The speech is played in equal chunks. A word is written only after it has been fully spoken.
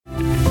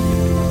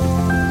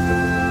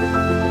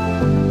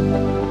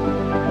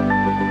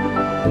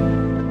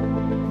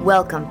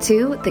Welcome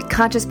to the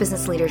Conscious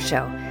Business Leaders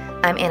Show.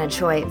 I'm Anna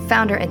Choi,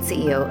 founder and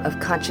CEO of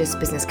Conscious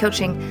Business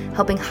Coaching,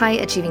 helping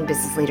high-achieving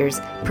business leaders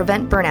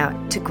prevent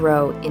burnout to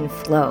grow in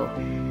flow.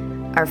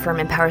 Our firm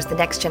empowers the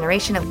next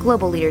generation of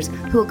global leaders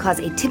who will cause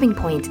a tipping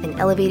point in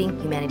elevating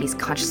humanity's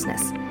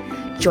consciousness.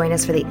 Join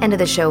us for the end of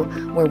the show,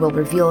 where we'll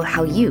reveal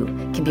how you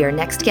can be our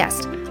next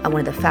guest on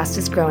one of the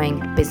fastest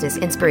growing business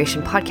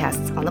inspiration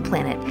podcasts on the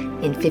planet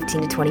in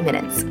 15 to 20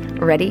 minutes.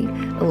 Ready?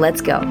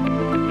 Let's go.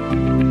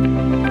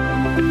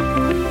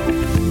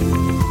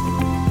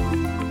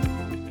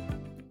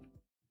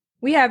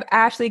 We have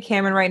Ashlee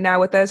Cameron right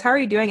now with us. How are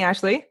you doing,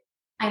 Ashlee?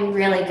 I'm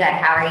really good.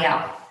 How are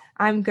you?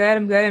 I'm good.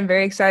 I'm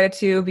very excited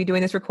to be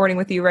doing this recording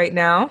with you right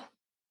now.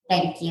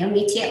 Thank you.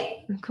 Me too.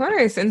 Of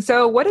course. And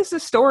so what is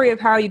the story of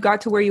how you got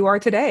to where you are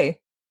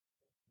today?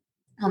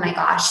 Oh my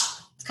gosh.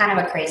 It's kind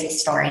of a crazy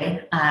story.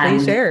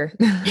 Please share.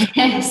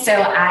 So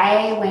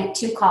I went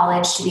to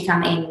college to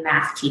become a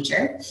math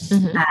teacher,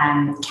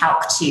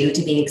 Calc 2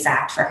 to be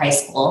exact, for high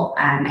school.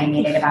 I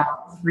made it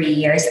about 3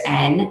 years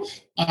in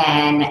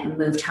and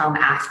moved home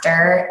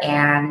after,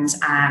 and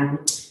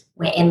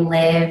went and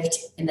lived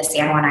in the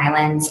San Juan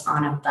Islands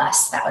on a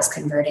bus that was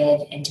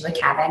converted into a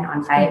cabin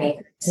on 5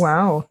 acres.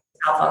 Wow.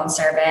 Cell phone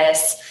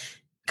service,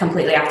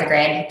 completely off the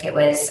grid. It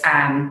was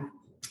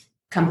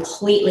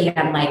completely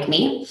unlike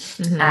me.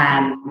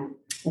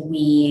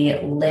 We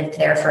lived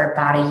there for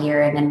about a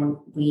year, and then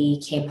we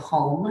came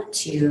home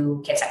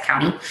to Kitsap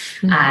County.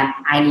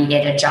 I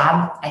needed a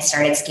job. I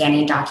started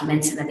scanning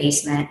documents in the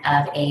basement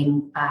of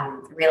a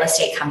real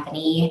estate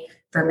company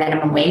for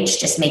minimum wage,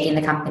 just making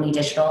the company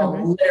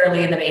digital,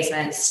 literally in the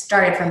basement.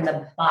 Started from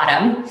the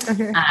bottom.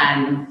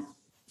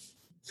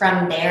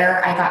 From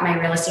there, I got my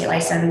real estate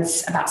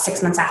license about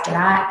 6 months after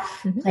that,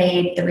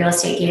 played the real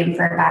estate game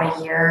for about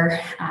a year,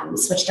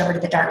 switched over to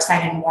the dark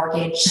side and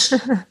mortgage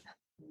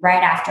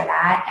right after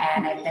that,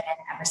 and I've been in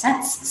ever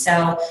since.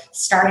 So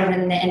started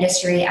in the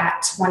industry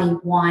at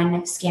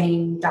 21,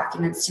 scanning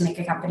documents to make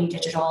a company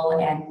digital,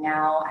 and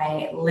now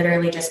I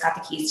literally just got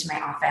the keys to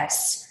my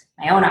office,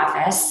 my own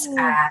office,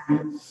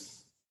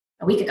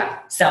 a week ago.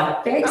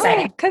 So very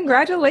exciting. Oh,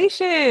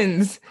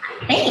 congratulations.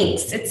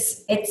 Thanks.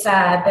 It's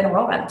been a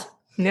whirlwind.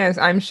 Yes,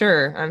 I'm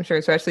sure,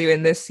 especially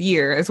in this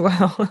year as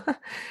well.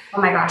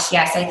 Oh my gosh,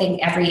 yes. I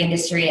think every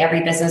industry,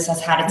 every business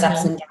has had its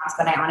ups and downs,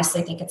 but I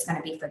honestly think it's going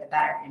to be for the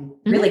better, and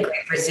really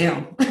great for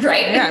Zoom,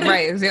 right? Yeah,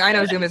 right. I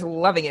know Zoom is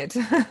loving it.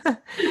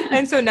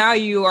 And so now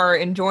you are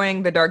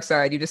enjoying the dark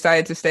side. You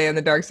decided to stay on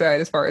the dark side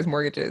as far as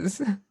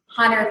mortgages.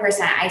 100%.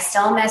 I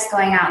still miss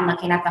going out and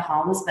looking at the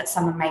homes, but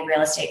some of my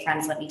real estate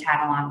friends let me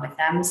tag along with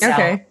them.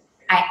 So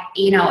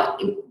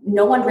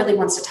no one really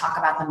wants to talk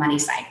about the money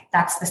side.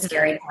 That's the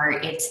scary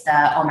part. It's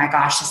the, oh my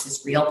gosh, this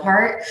is real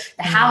part.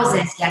 The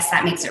houses, yes,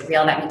 that makes it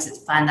real. That makes it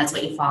fun. That's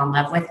what you fall in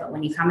love with. But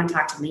when you come and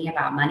talk to me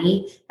about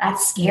money,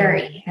 that's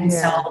scary. And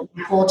so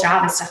my whole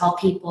job is to help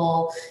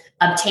people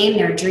obtain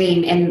their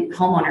dream in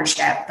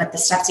homeownership. But the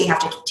steps you have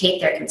to take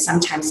there can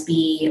sometimes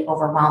be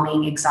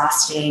overwhelming,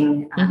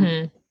 exhausting,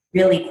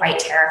 really quite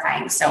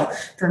terrifying. So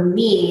for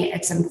me,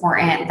 it's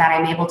important that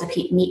I'm able to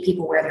meet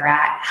people where they're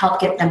at,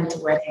 help get them to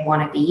where they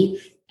want to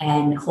be,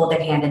 and hold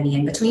their hand in the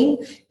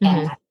in-between.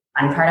 And that's the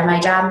fun part of my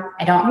job.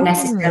 I don't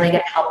necessarily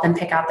get to help them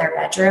pick out their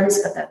bedrooms,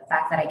 but the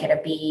fact that I get to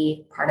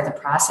be part of the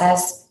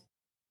process,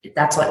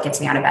 that's what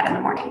gets me out of bed in the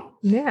morning.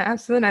 Yeah,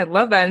 absolutely. I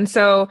love that. And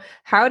so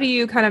how do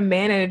you kind of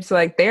manage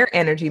like their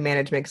energy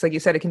management? Because like you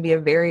said, it can be a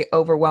very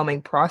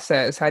overwhelming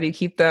process. How do you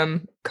keep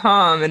them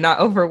calm and not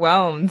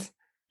overwhelmed?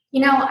 You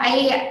know,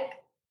 I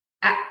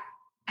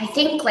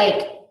think,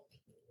 like,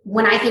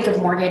 when I think of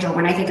mortgage or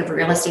when I think of a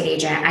real estate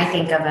agent, I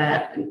think of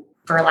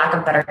for lack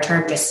of a better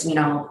term, just,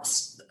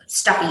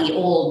 stuffy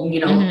old,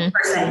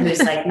 person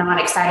who's like not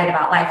excited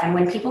about life. And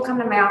when people come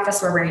to my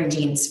office, we're wearing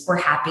jeans. We're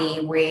happy.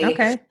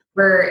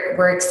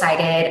 We're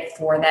excited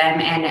for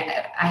them. And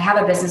I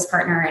have a business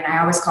partner, and I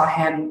always call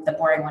him the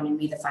boring one and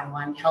me the fun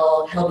one.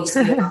 He'll be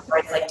speaking on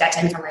words like debt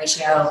to income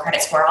ratio,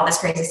 credit score, all this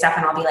crazy stuff.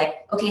 And I'll be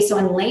like, okay, so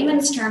in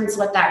layman's terms,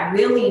 what that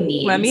really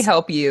means. Let me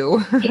help you.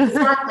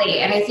 Exactly.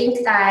 And I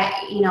think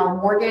that,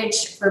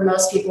 mortgage for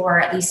most people, or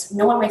at least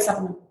no one wakes up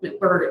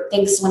or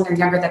thinks when they're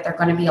younger that they're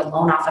going to be a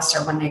loan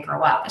officer when they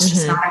grow up. It's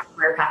just not a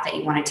career path that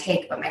you want to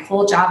take. But my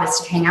whole job is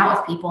to hang out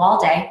with people all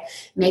day,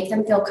 make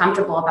them feel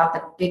comfortable about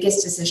the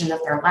biggest decision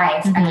of their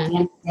life. And at the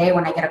end of the day,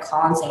 when I get a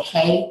call and say,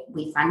 hey,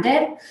 we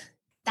funded,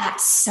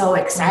 that's so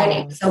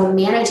exciting. So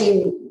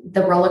managing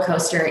the roller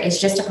coaster is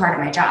just a part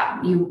of my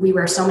job. We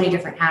wear so many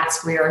different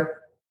hats.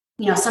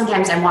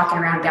 Sometimes I'm walking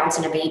around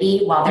bouncing a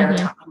baby while they're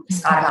talking to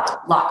Scott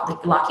about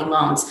locking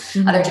loans.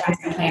 Other times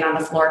I'm playing on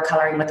the floor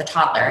coloring with a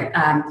toddler.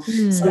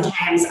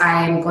 Sometimes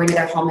I'm going to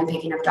their home and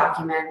picking up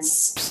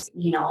documents. A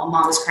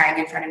mom is crying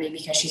in front of me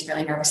because she's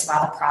really nervous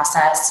about the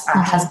process.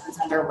 Our husband's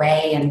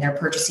underway and they're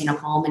purchasing a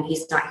home, and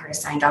he's not here to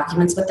sign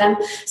documents with them.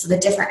 So the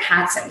different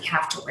hats that we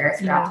have to wear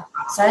throughout the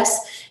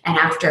process. And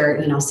after,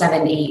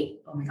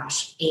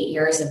 8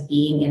 years of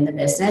being in the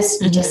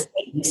business, you just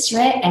get used to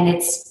it. And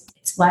it's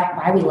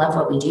why we love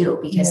what we do,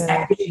 because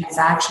every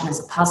transaction is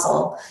a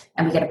puzzle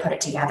and we get to put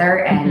it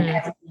together.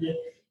 And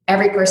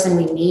every person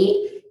we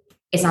meet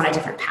is on a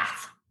different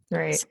path.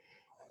 Right.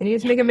 And you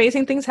just make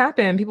amazing things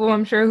happen. People,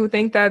 I'm sure, who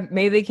think that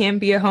maybe they can't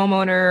be a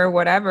homeowner or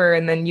whatever,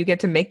 and then you get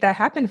to make that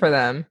happen for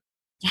them.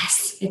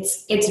 Yes,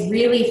 it's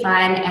really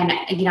fun. And,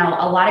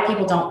 a lot of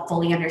people don't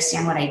fully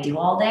understand what I do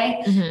all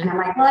day. And I'm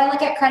like, well, I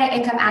look at credit,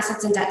 income,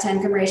 assets, and debt to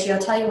income ratio,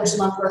 tell you which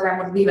loan program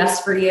would be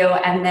best for you,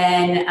 and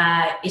then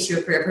issue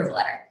a pre-approval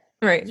letter.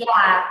 Right.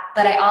 Yeah.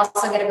 But I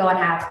also get to go and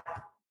have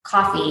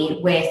coffee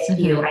with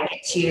you.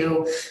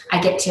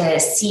 I get to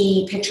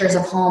see pictures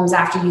of homes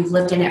after you've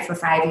lived in it for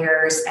 5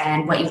 years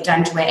and what you've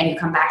done to it. And you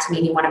come back to me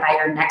and you want to buy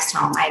your next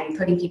home. I'm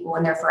putting people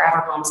in their forever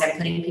homes. I'm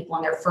putting people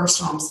in their first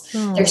homes.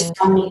 There's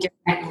so many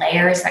different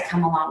layers that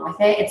come along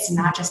with it. It's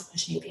not just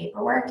pushing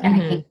paperwork.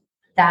 And I think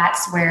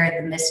that's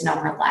where the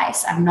misnomer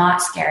lies. I'm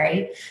not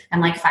scary.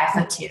 I'm like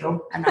 5'2".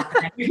 I'm not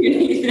going to do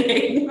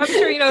anything. I'm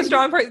sure,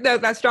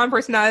 that strong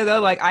personality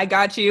though, like, I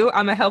got you.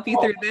 I'm going to help you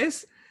through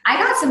this. I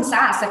got some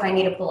sass if I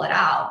need to pull it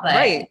out,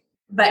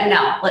 but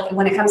no, like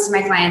when it comes to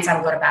my clients, I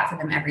will go to bat for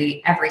them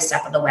every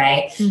step of the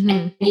way.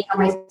 And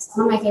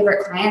some of my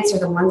favorite clients are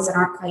the ones that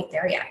aren't quite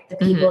there yet. The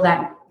people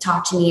that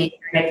talk to me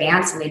in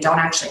advance and they don't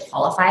actually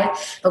qualify,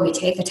 but we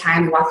take the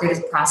time to walk through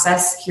this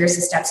process. Here's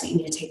the steps that you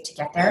need to take to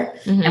get there.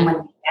 And when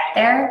we get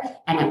there,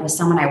 and it was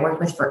someone I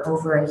worked with for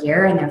over a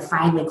year and they're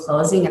finally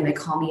closing and they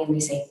call me and they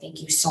say,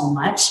 thank you so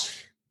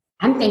much.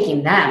 I'm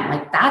thanking them.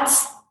 Like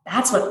that's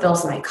what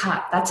fills my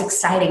cup. That's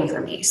exciting for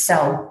me.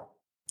 So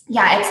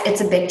yeah, it's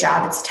a big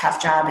job. It's a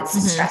tough job. It's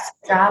a stressful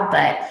job,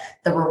 but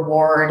the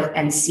reward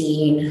and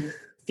seeing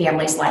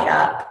families light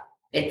up,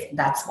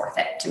 that's worth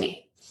it to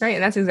me. Right.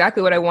 And that's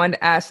exactly what I wanted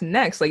to ask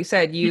next. Like you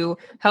said, you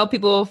help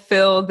people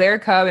fill their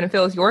cup and it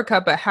fills your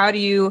cup, but how do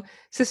you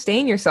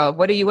sustain yourself?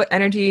 What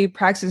energy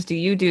practices do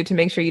you do to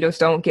make sure you just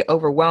don't get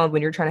overwhelmed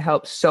when you're trying to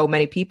help so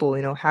many people?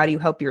 How do you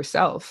help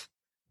yourself?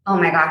 Oh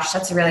my gosh,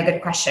 that's a really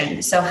good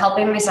question. So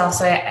helping myself.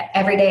 So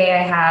every day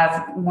I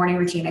have morning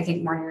routine. I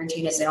think morning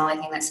routine is the only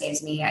thing that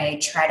saves me. I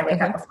try to wake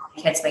up before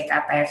my kids wake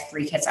up. I have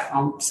 3 kids at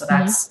home. So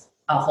that's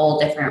a whole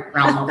different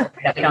realm of it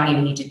that we don't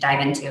even need to dive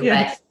into.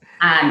 Yeah.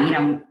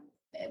 But,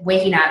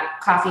 waking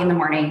up, coffee in the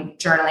morning,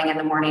 journaling in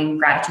the morning,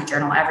 gratitude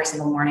journal every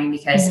single morning,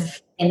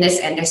 because in this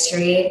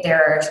industry,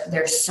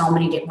 there's so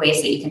many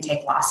ways that you can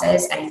take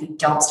losses. And if you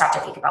don't stop to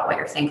think about what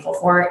you're thankful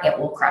for, it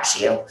will crush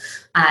you.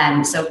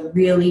 So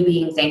really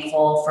being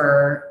thankful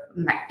for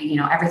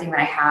everything that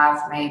I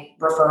have, my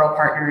referral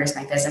partners,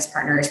 my business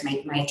partners,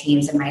 my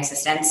teams and my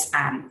assistants,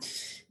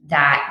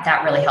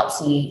 that really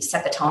helps me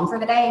set the tone for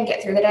the day and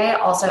get through the day.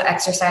 Also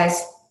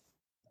exercise.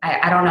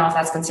 I don't know if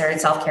that's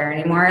considered self-care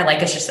anymore.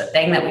 Like it's just a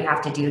thing that we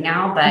have to do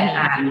now,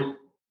 but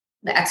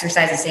the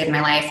exercise has saved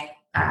my life.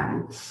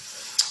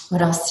 What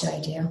else do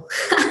I do?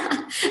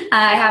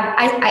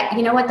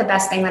 What the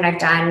best thing that I've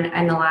done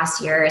in the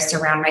last year is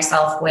surround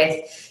myself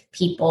with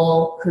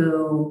people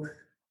who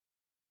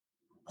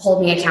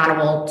hold me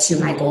accountable to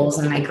my goals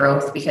and my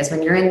growth. Because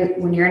when you're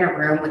in a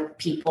room with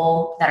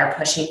people that are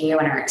pushing you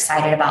and are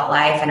excited about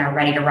life and are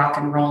ready to rock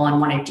and roll and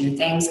want to do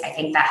things, I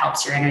think that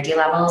helps your energy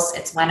levels.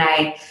 It's when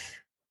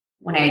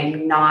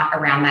I'm not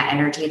around that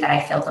energy that I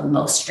feel the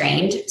most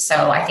strained.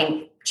 So I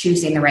think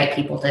choosing the right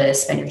people to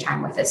spend your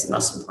time with is the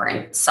most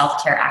important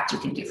self-care act you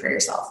can do for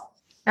yourself.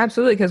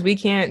 Absolutely, because we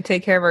can't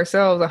take care of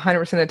ourselves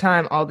 100% of the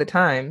time, all the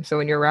time. So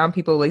when you're around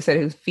people, like I said,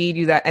 who feed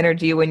you that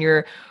energy when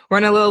you're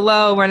running a little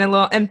low, running a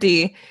little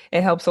empty,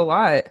 it helps a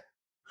lot.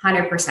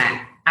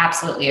 100%.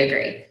 Absolutely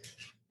agree.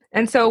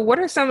 And so what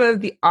are some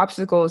of the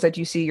obstacles that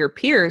you see your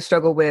peers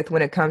struggle with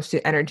when it comes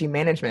to energy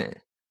management?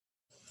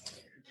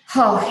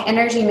 Oh,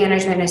 energy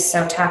management is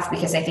so tough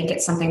because I think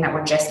it's something that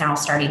we're just now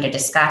starting to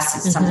discuss.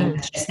 It's something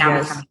that's just now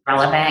becoming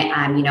relevant.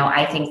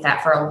 I think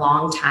that for a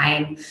long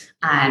time,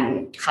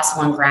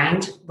 hustle and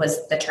grind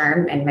was the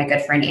term. And my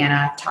good friend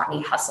Anna taught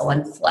me hustle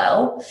and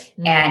flow.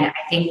 And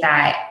I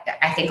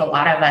think a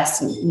lot of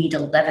us need to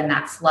live in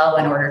that flow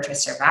in order to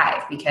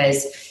survive,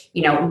 because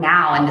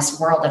now in this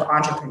world of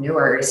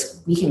entrepreneurs,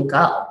 we can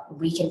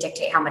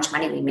dictate how much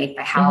money we make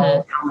by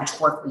how much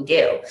work we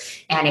do.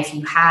 And if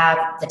you have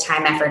the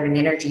time, effort, and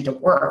energy to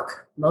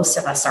work, most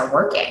of us are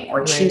working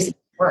or choosing to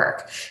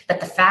work.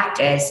 But the fact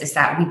is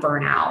that we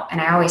burn out.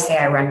 And I always say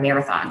I run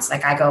marathons.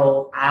 Like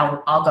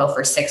I'll go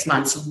for 6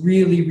 months,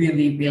 really,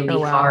 really,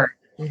 really hard.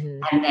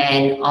 And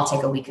then I'll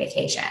take a week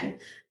vacation.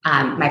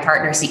 My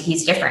partner,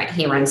 he's different.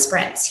 He runs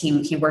sprints.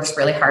 He works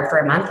really hard for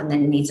a month and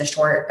then needs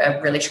a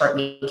really short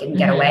week and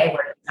get away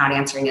where he's not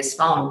answering his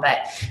phone.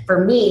 But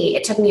for me,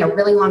 it took me a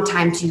really long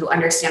time to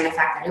understand the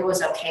fact that it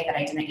was okay that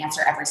I didn't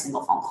answer every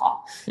single phone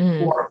call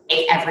or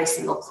make every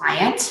single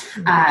client.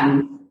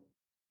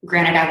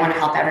 Granted, I want to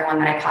help everyone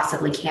that I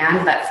possibly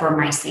can, but for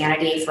my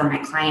sanity, for my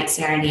client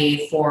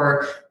sanity,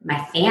 for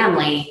my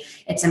family,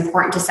 it's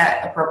important to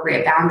set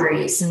appropriate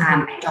boundaries.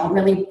 I don't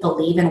really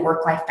believe in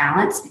work-life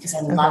balance because I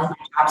love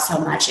my job so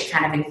much. It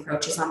kind of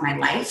encroaches on my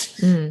life.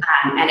 And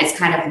it's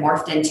kind of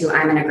morphed into,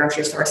 I'm in a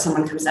grocery store.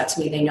 Someone comes up to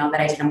me. They know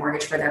that I did a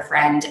mortgage for their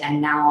friend. And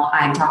now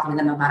I'm talking to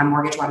them about a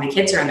mortgage while my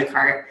kids are in the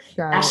cart.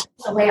 That's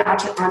just the way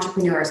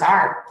entrepreneurs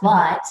are.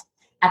 But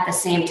at the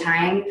same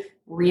time,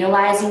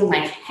 realizing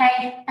like,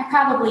 hey, I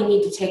probably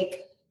need to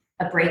take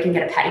a break and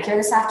get a pedicure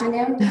this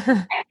afternoon.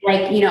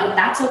 Like,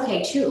 that's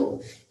okay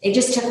too. It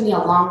just took me a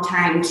long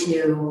time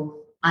to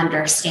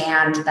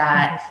understand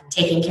that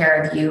taking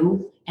care of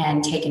you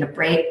and taking a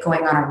break,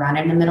 going on a run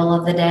in the middle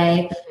of the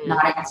day,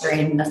 not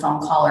answering the phone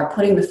call or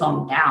putting the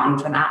phone down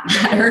for that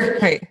matter,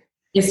 right,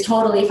 is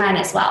totally fine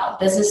as well.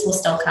 Business will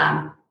still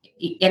come.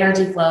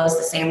 Energy flows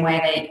the same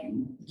way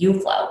that you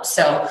flow.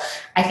 So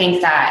I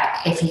think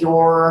that if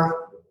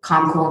you're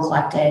calm, cool, and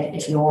collected,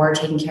 if you're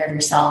taking care of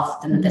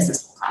yourself, then the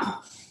business will come.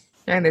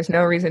 And there's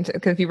no reason to,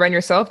 because if you run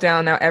yourself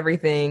down, now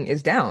everything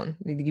is down.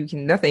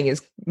 Nothing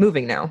is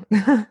moving now.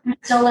 I'm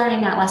still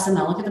learning that lesson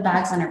though. Look at the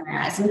bags under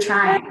my eyes. I'm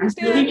trying. I'm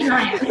really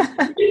trying.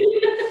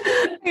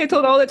 I get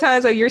told all the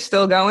time, like, you're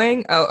still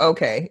going. Oh,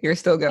 okay. You're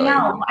still going.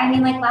 No, I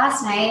mean, like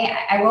last night,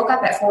 I woke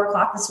up at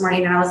 4:00 this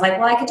morning and I was like,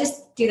 well, I could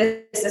just do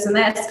this and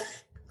this.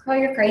 Girl,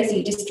 you're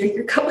crazy. Just drink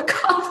your cup of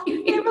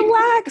coffee.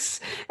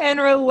 And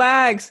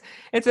relax.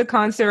 It's a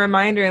constant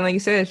reminder. And like you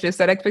said, it's just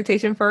that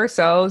expectation for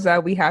ourselves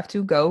that we have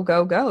to go.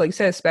 Like you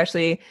said,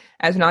 especially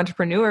as an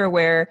entrepreneur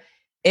where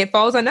it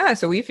falls on us.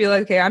 So we feel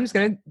like, okay, I'm just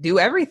going to do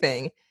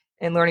everything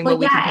and learning what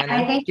we can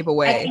kind of give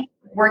away. I think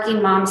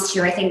working moms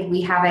too, I think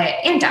we have it,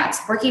 and dads,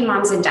 working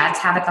moms and dads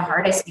have it the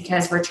hardest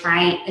because we're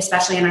trying,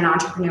 especially in an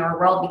entrepreneur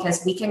world,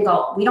 because we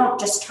don't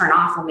just turn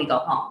off when we go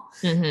home.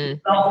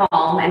 Go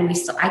home and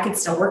I could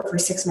still work for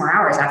 6 more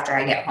hours after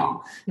I get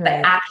home, but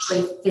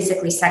actually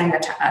physically setting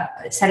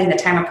the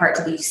time apart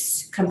to be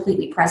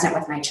completely present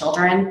with my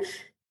children,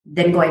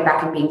 then going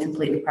back and being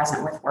completely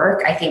present with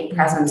work. I think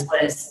presence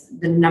was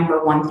the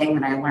number one thing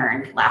that I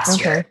learned last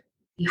year.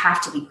 You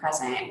have to be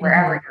present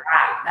wherever you're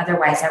at.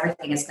 Otherwise,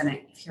 everything is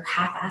if you're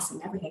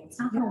half-assing everything, it's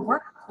not going to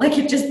work. Like,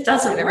 it just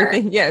doesn't work.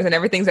 Yes. And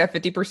everything's at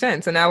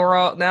 50%. So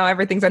now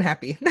everything's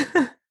unhappy.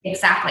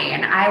 Exactly.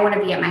 And I want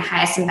to be at my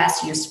highest and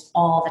best use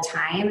all the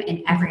time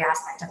in every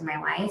aspect of my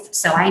life.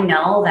 So I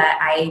know that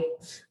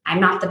I'm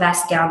not the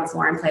best get on the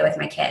floor and play with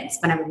my kids,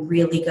 but I'm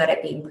really good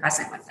at being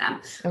present with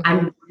them. Okay.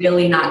 I'm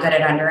really not good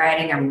at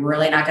underwriting. I'm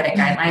really not good at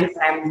guidelines,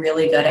 but I'm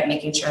really good at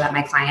making sure that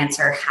my clients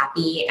are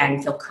happy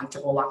and feel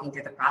comfortable walking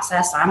through the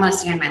process. So I'm going to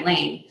stay in my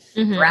lane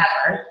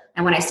forever.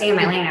 And when I stay in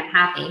my lane, I'm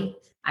happy.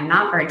 I'm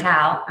not burnt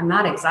out. I'm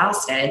not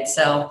exhausted.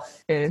 So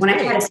when I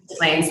try to switch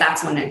lanes,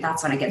 that's when it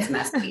gets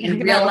messy. In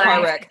real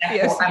life,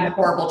 I'm a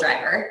horrible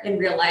driver. In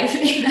real life,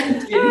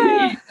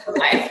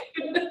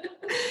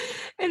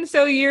 And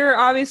so you're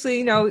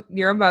obviously,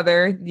 you're a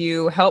mother,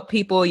 you help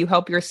people, you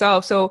help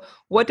yourself. So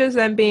what does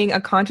then being a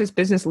conscious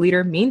business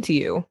leader mean to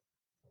you?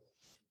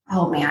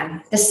 Oh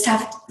man,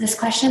 this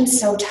question's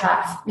so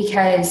tough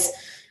because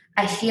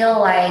I feel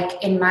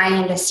like in my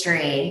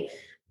industry,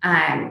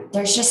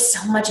 there's just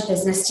so much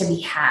business to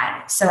be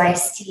had. So I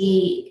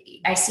see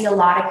a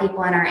lot of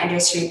people in our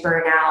industry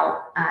burn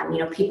out.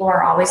 People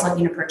are always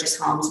looking to purchase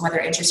homes, whether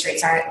interest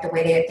rates are the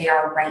way that they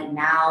are right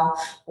now,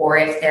 or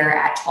if they're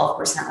at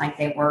 12% like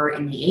they were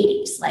in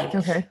the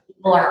 80s.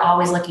 People are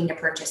always looking to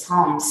purchase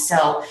homes.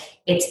 So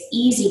it's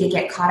easy to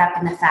get caught up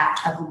in the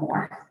fact of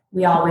more.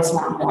 We always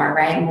want more,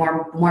 right?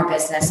 More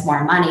business,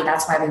 more money.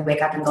 That's why we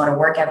wake up and go to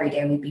work every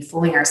day. We'd be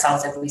fooling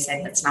ourselves if we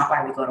said that's not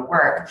why we go to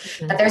work.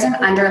 But there's an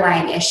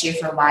underlying issue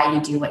for why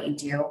you do what you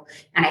do.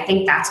 And I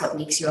think that's what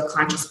makes you a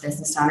conscious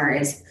business owner,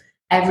 is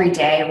every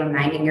day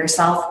reminding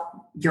yourself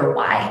your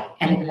why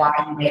and why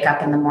you wake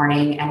up in the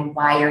morning and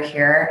why you're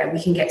here. And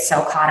we can get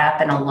so caught up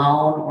in a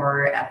loan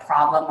or a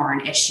problem or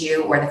an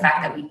issue or the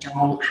fact that we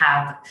don't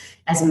have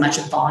as much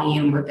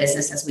volume or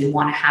business as we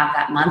want to have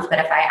that month. But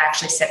if I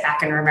actually sit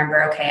back and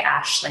remember, okay,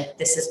 Ash, like,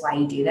 this is why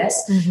you do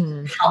this,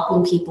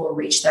 helping people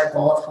reach their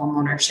goal of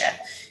homeownership,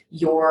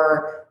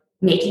 you're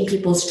making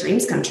people's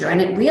dreams come true.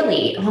 And it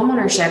really,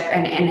 homeownership,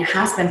 and it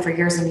has been for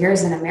years and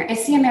years in America,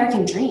 it's the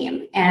American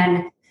dream.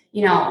 And,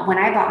 when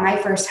I bought my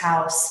first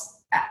house,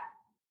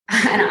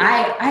 and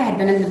I had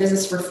been in the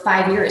business for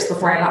 5 years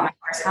before I bought my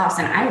first house,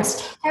 and I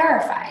was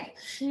terrified.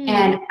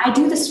 And I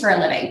do this for a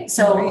living.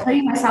 So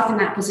putting myself in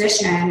that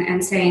position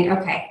and saying,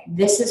 okay,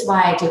 this is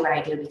why I do what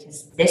I do,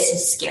 because this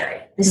is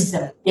scary. This is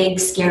a big,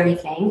 scary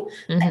thing.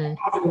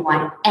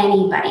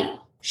 Anybody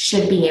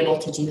should be able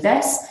to do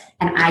this.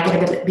 And I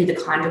get to be the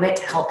conduit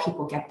to help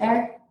people get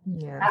there.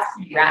 Yeah. That's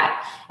where you're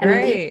at. And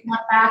then people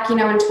look back, in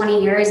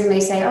 20 years and they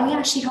say, oh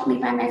yeah, she helped me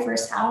buy my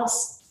first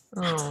house.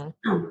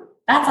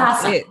 That's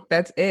awesome.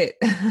 That's it.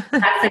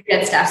 That's the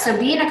good stuff. So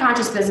being a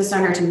conscious business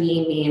owner to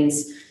me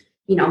means,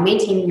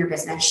 maintaining your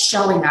business,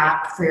 showing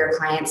up for your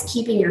clients,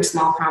 keeping your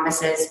small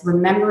promises,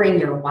 remembering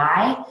your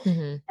why,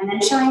 and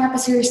then showing up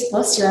as who you're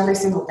supposed to every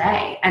single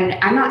day. And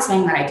I'm not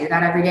saying that I do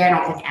that every day. I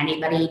don't think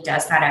anybody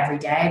does that every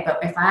day. But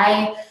if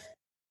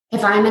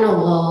I'm in a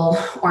lull,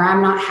 or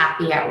I'm not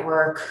happy at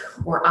work,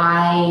 or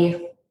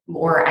I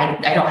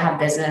don't have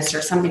business,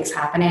 or something's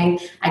happening,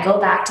 I go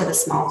back to the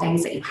small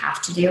things that you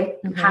have to do.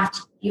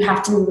 You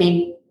have to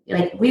make,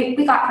 like,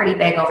 we got pretty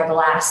big over the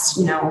last,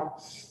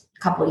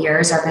 couple of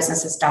years, our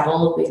business has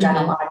doubled. We've done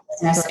a lot of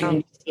business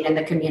and in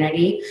the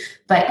community,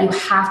 but you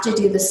have to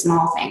do the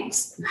small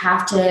things. You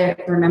have to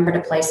remember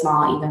to play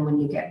small even when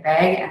you get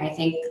big. And I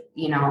think,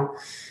 you know,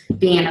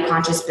 being a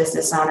conscious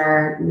business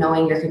owner,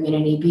 knowing your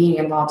community, being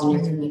involved in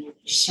your community,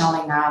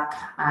 showing up,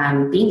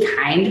 being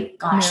kind.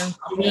 Gosh,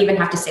 we even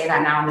have to say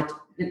that now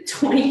in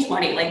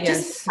 2020, like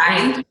just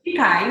kind, be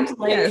kind.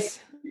 Like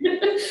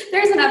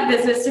there's enough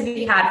business to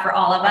be had for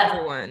all of us.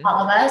 Everyone.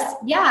 All of us.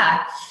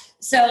 Yeah.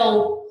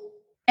 So,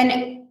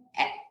 and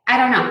I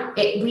don't know.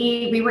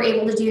 We were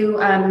able to do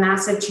a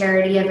massive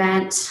charity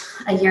event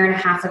a year and a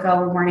half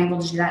ago. We weren't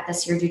able to do that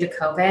this year due to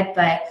COVID,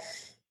 but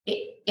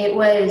it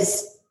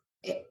was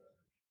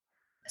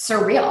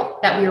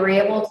surreal that we were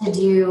able to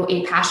do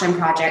a passion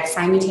project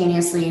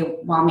simultaneously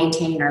while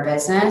maintaining our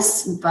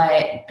business,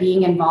 but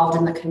being involved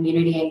in the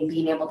community and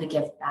being able to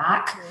give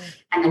back,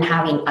 and then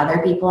having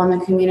other people in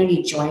the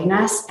community join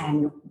us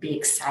and be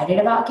excited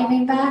about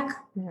giving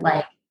back.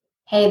 Like,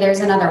 hey, there's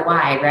another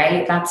why,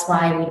 right? That's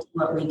why we do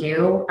what we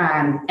do.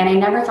 And I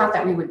never thought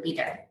that we would be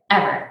there,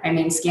 ever. I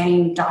mean,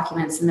 scanning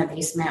documents in the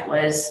basement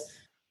was,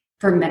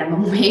 for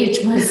minimum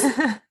wage, was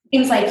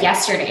seems like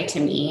yesterday to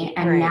me.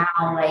 And now,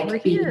 like, we're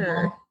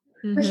here.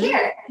 We're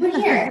here.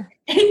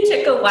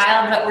 It took a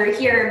while, but we're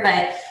here.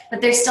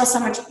 But there's still so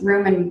much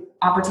room and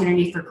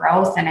opportunity for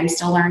growth. And I'm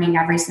still learning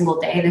every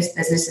single day. This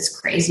business is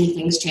crazy.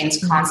 Things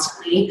change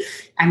constantly.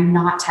 I'm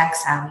not tech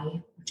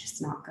savvy. It's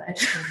not good.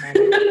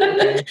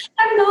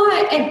 I'm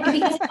not. And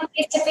because I'm a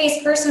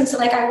face-to-face person, so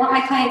like I want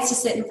my clients to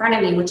sit in front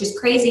of me, which is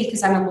crazy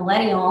because I'm a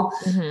millennial,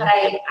 but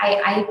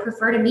I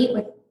prefer to meet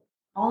with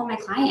all of my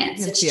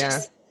clients. It's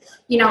just,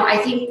 you know, I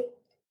think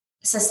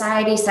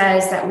society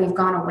says that we've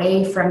gone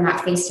away from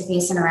that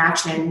face-to-face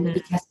interaction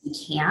because we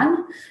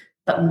can,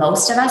 but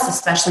most of us,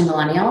 especially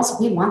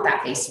millennials, we want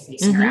that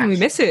face-to-face interaction. We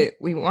miss it.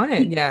 We want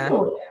it. Yeah.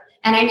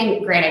 And I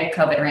mean, granted,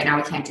 COVID right now,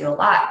 we can't do a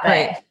lot,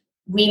 but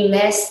we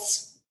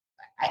missed,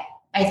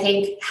 I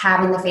think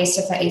having the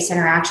face-to-face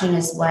interaction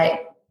is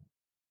what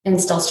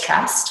instills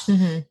trust.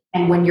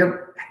 And when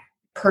you're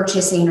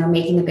purchasing or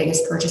making the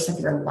biggest purchase of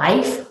your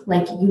life,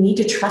 like you need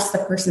to trust the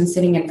person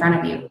sitting in front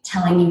of you,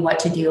 telling you what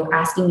to do,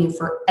 asking you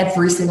for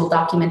every single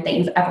document that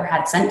you've ever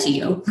had sent to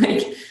you.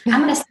 Like,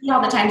 I'm going to see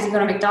all the times you go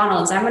to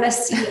McDonald's. I'm going to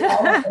see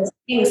all of those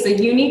things. So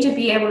you need to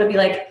be able to be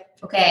like,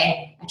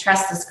 okay, I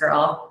trust this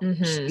girl.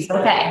 She's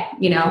okay.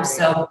 You know?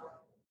 So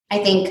I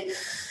think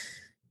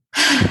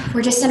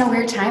we're just in a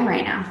weird time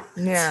right now.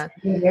 Yeah.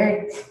 It's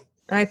weird.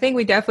 I think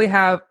we definitely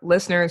have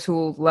listeners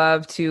who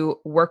love to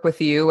work with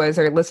you as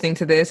they're listening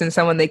to this and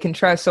someone they can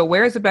trust. So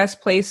where is the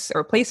best place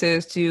or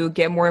places to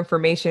get more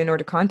information or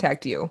to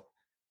contact you?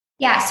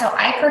 Yeah. So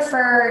I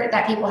prefer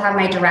that people have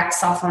my direct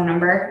cell phone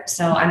number.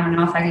 So I don't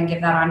know if I can give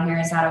that on here.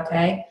 Is that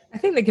okay? I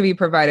think they can be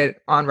provided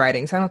on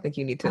writing. So I don't think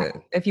you need to,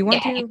 if you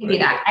want to. You can do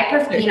that. I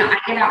prefer, you know, I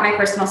give out my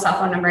personal cell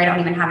phone number. I don't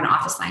even have an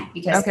office line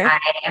because I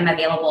am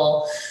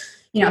available.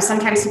 You know,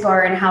 sometimes people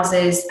are in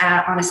houses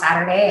on a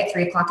Saturday at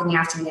 3:00 in the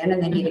afternoon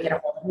and they need to get a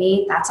hold of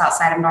me. That's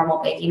outside of normal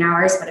banking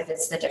hours. But if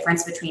it's the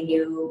difference between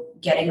you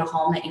getting a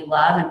home that you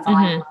love and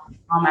falling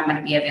home, I'm going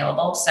to be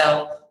available.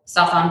 So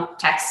cell phone,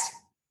 text,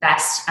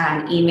 best,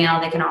 email.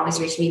 They can always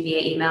reach me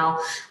via email.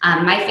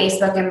 My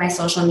Facebook and my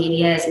social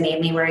media is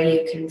mainly where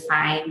you can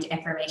find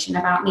information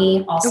about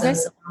me. Also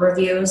some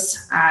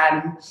reviews.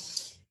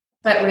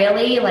 But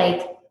really,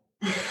 like,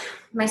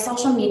 my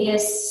social media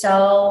is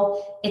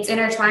it's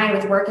intertwined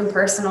with work and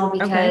personal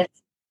because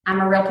I'm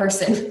a real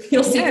person.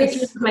 You'll see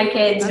pictures of my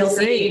kids. You'll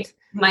see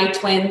my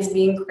twins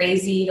being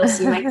crazy. You'll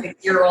see my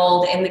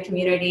 6-year-old in the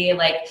community.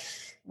 Like,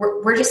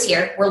 we're just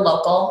here. We're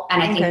local.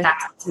 And I think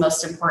that's what's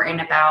most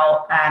important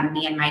about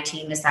me and my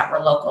team is that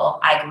we're local.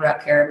 I grew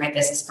up here. My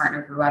business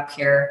partner grew up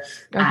here.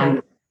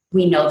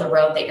 We know the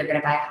road that you're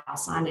going to buy a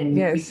house on. And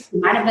we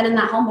might have been in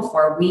that home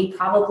before. We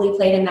probably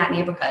played in that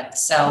neighborhood.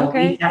 So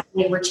we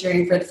definitely were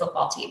cheering for the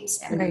football teams.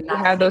 And you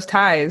have those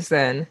ties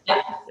then.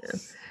 Yeah.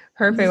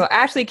 Perfect. Well,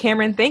 Ashlee,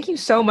 Cameron, thank you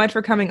so much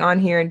for coming on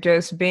here and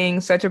just being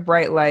such a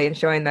bright light and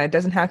showing that it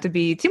doesn't have to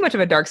be too much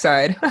of a dark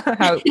side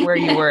where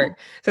you work.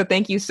 So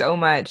thank you so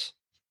much.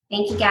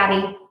 Thank you,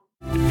 Gabby.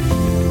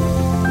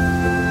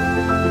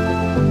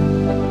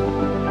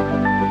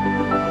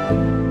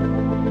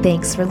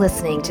 Thanks for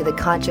listening to the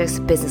Conscious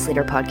Business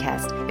Leader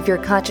podcast. If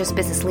you're a conscious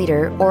business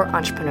leader or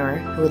entrepreneur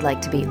who would like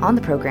to be on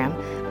the program,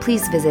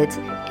 please visit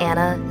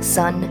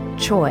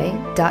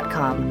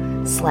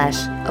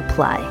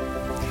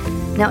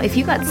annasunchoi.com/apply. Now, if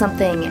you got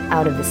something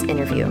out of this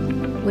interview,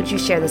 would you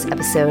share this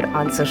episode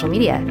on social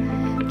media?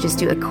 Just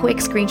do a quick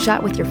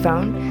screenshot with your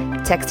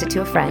phone, text it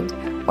to a friend,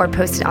 or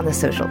post it on the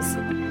socials.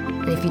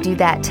 And if you do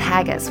that,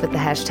 tag us with the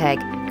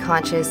hashtag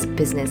Conscious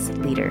Business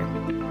Leader.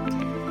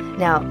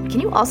 Now, can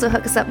you also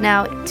hook us up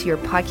now to your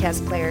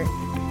podcast player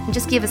and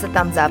just give us a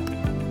thumbs up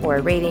or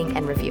a rating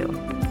and review?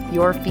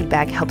 Your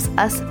feedback helps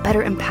us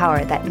better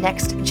empower that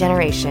next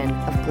generation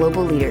of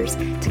global leaders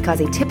to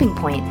cause a tipping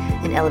point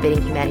in elevating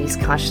humanity's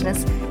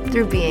consciousness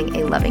through being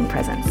a loving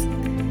presence.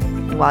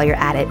 And while you're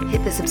at it,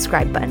 hit the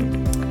subscribe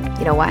button.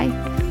 You know why?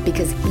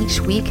 because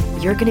each week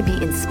you're going to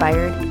be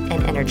inspired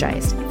and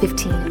energized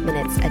 15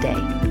 minutes a day.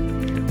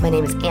 My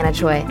name is Anna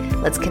Choi.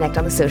 Let's connect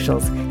on the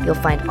socials. You'll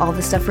find all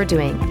the stuff we're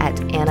doing at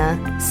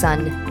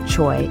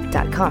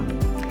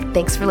annasunchoi.com.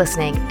 Thanks for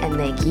listening, and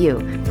thank you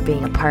for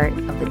being a part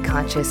of the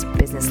Conscious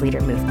Business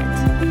Leader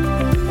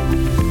movement.